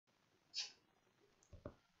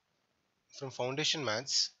from Foundation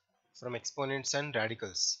Maths from Exponents and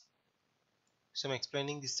Radicals. So I'm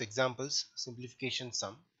explaining these examples, simplification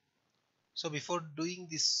sum. So before doing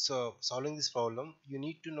this, solving this problem, you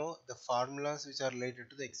need to know the formulas which are related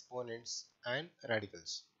to the exponents and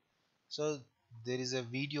radicals. So there is a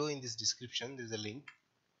video in this description, there is a link.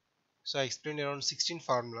 So I explained around 16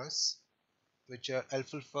 formulas which are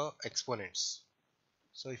helpful for exponents.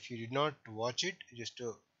 So if you did not watch it, just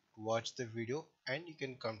watch the video and you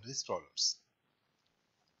can come to these problems.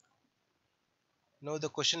 Now the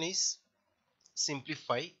question is,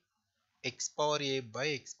 simplify x power a by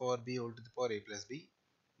x power b whole to the power a plus b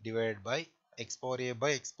divided by x power a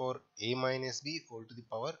by x power a minus b whole to the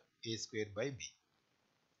power a square by b.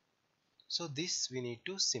 So this we need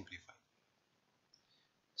to simplify.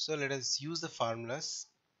 So let us use the formulas.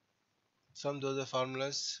 From those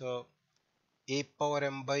formulas, a power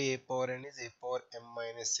m by a power n is a power m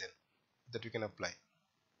minus n, that we can apply.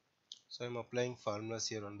 So I am applying formulas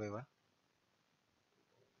here one by one.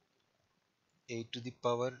 A to the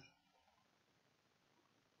power,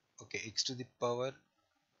 x to the power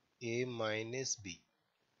a minus b.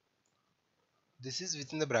 This is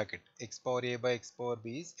within the bracket. X power a by x power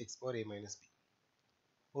b is x power a minus b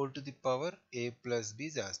whole to the power a plus b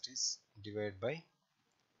is as it is, divided by,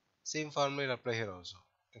 same formula will apply here also,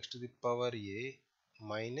 x to the power a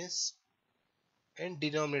minus and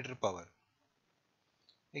denominator power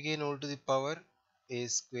again whole to the power a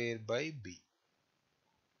square by b.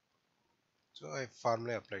 So I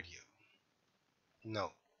formula applied here.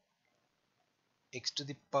 Now x to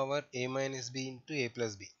the power a minus b into a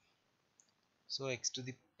plus b. So x to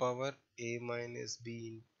the power a minus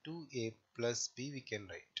b into a plus b we can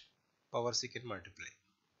write. Powers we can multiply.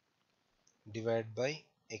 Divide by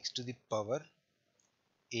x to the power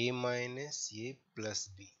a minus a plus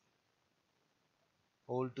b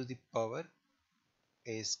whole to the power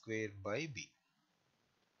a square by b.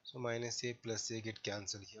 So minus a plus a get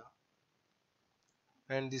cancelled here.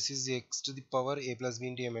 And this is x to the power a plus b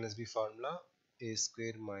into a minus b formula, a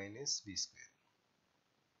square minus b square.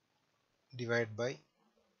 Divide by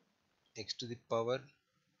x to the power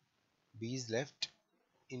b is left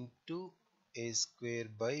into a square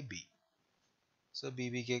by b. So b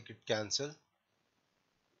get cancelled.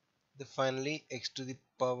 Then finally x to the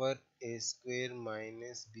power a square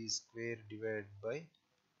minus b square divided by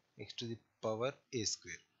x to the power a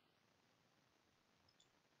square.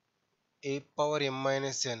 A power m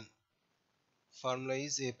minus n, formula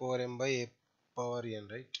is a power m by a power n,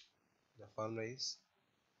 right? The formula is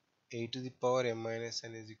a to the power m minus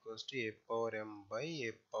n is equals to a power m by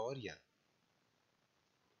a power n.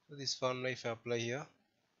 So this formula if I apply here,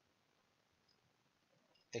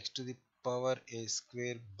 x to the power a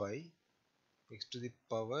square by x to the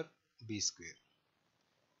power b square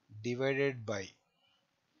divided by,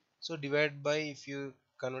 so divide by, if you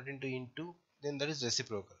convert into then that is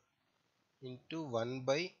reciprocal, into 1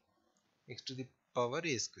 by x to the power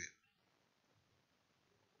a square.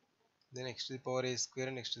 Then x to the power a square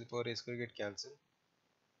and x to the power a square get cancelled.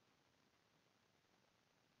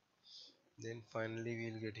 Then finally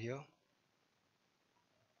we will get here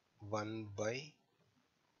 1 by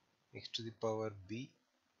x to the power b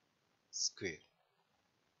square.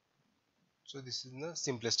 So this is the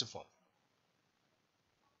simplest form,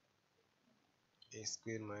 a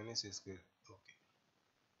square minus a square. Okay.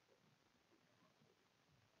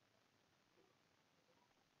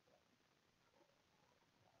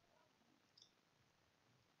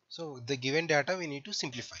 So the given data we need to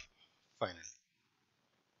simplify finally.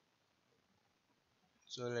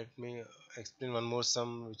 So let me explain one more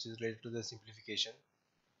sum which is related to the simplification.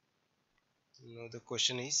 Now the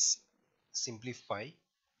question is, simplify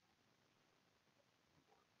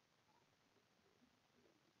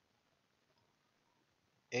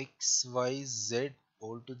x y z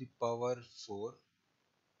whole to the power 4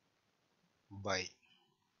 by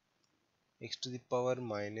x to the power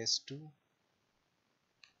minus 2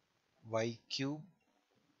 y cube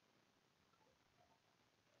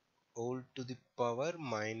whole to the power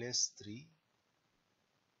minus 3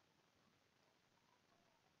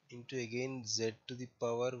 into again z to the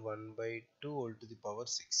power 1 by 2 whole to the power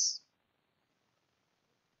 6.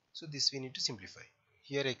 So this we need to simplify.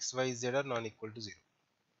 Here x, y, z are non-equal to 0.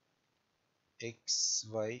 X,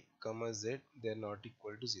 y, comma z, they are not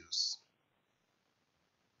equal to zeros.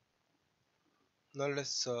 Now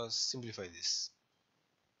let's simplify this.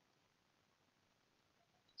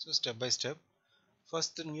 So step by step,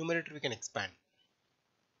 first the numerator we can expand.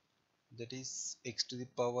 That is x to the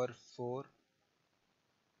power 4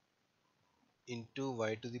 into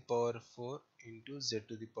y to the power 4 into z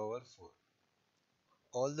to the power 4.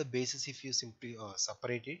 All the bases if you simply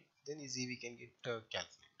separate it, then easy we can get calculate.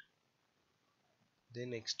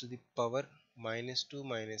 Then x to the power minus 2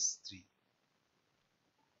 minus 3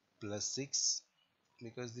 plus 6,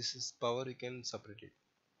 because this is power we can separate it,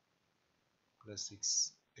 plus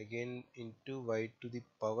 6 again into y to the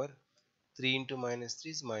power 3 into minus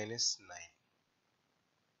 3 is minus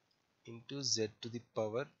 9 into z to the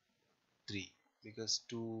power 3, because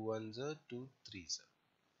 2 ones are 2 threes are.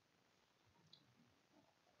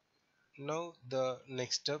 Now the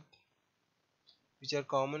next step, which are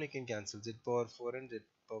common, you can cancel z power 4 and z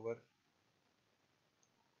power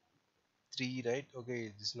 3, right?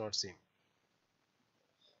 Okay, this is not same.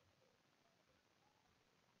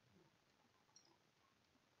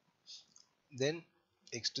 Then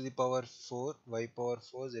x to the power 4, y power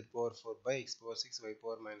 4, z power 4 by x power 6, y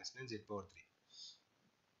power minus 9, z power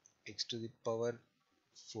 3. X to the power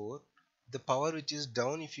 4. The power which is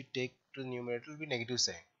down, if you take to the numerator, will be negative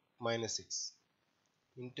sign, minus 6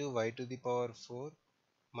 into y to the power 4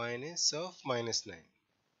 minus of minus 9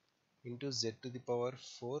 into z to the power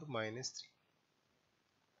 4 minus 3.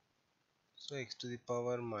 So x to the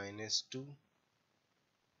power minus 2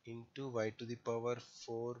 into y to the power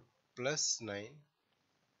 4 plus 9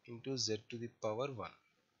 into z to the power 1.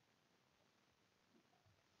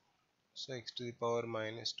 So x to the power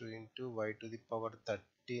minus 2 into y to the power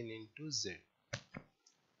 13 into z.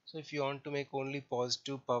 So if you want to make only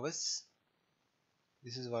positive powers,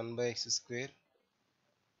 this is 1 by x square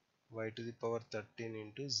y to the power 13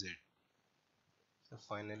 into z. So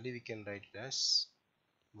finally we can write it as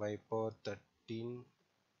y power 13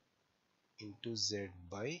 into z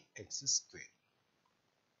by x square.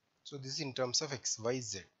 So this is in terms of x, y,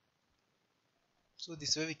 z. So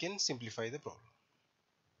this way we can simplify the problem.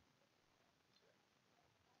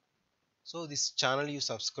 So this channel you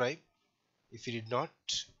subscribe if you did not,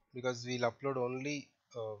 because we'll upload only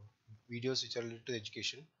videos which are related to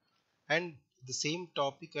education, and the same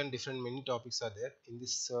topic and different many topics are there in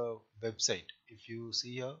this website. If you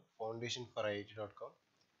see here, foundationforiit.com,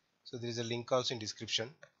 so there is a link also in description.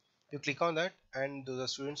 You click on that, and those are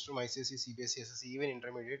students from ICSE, CBSE, SSE, even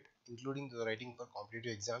intermediate, including the writing for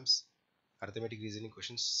competitive exams, arithmetic reasoning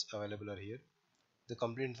questions available are here. The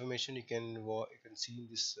complete information you can see in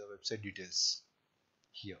this website details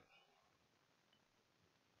here.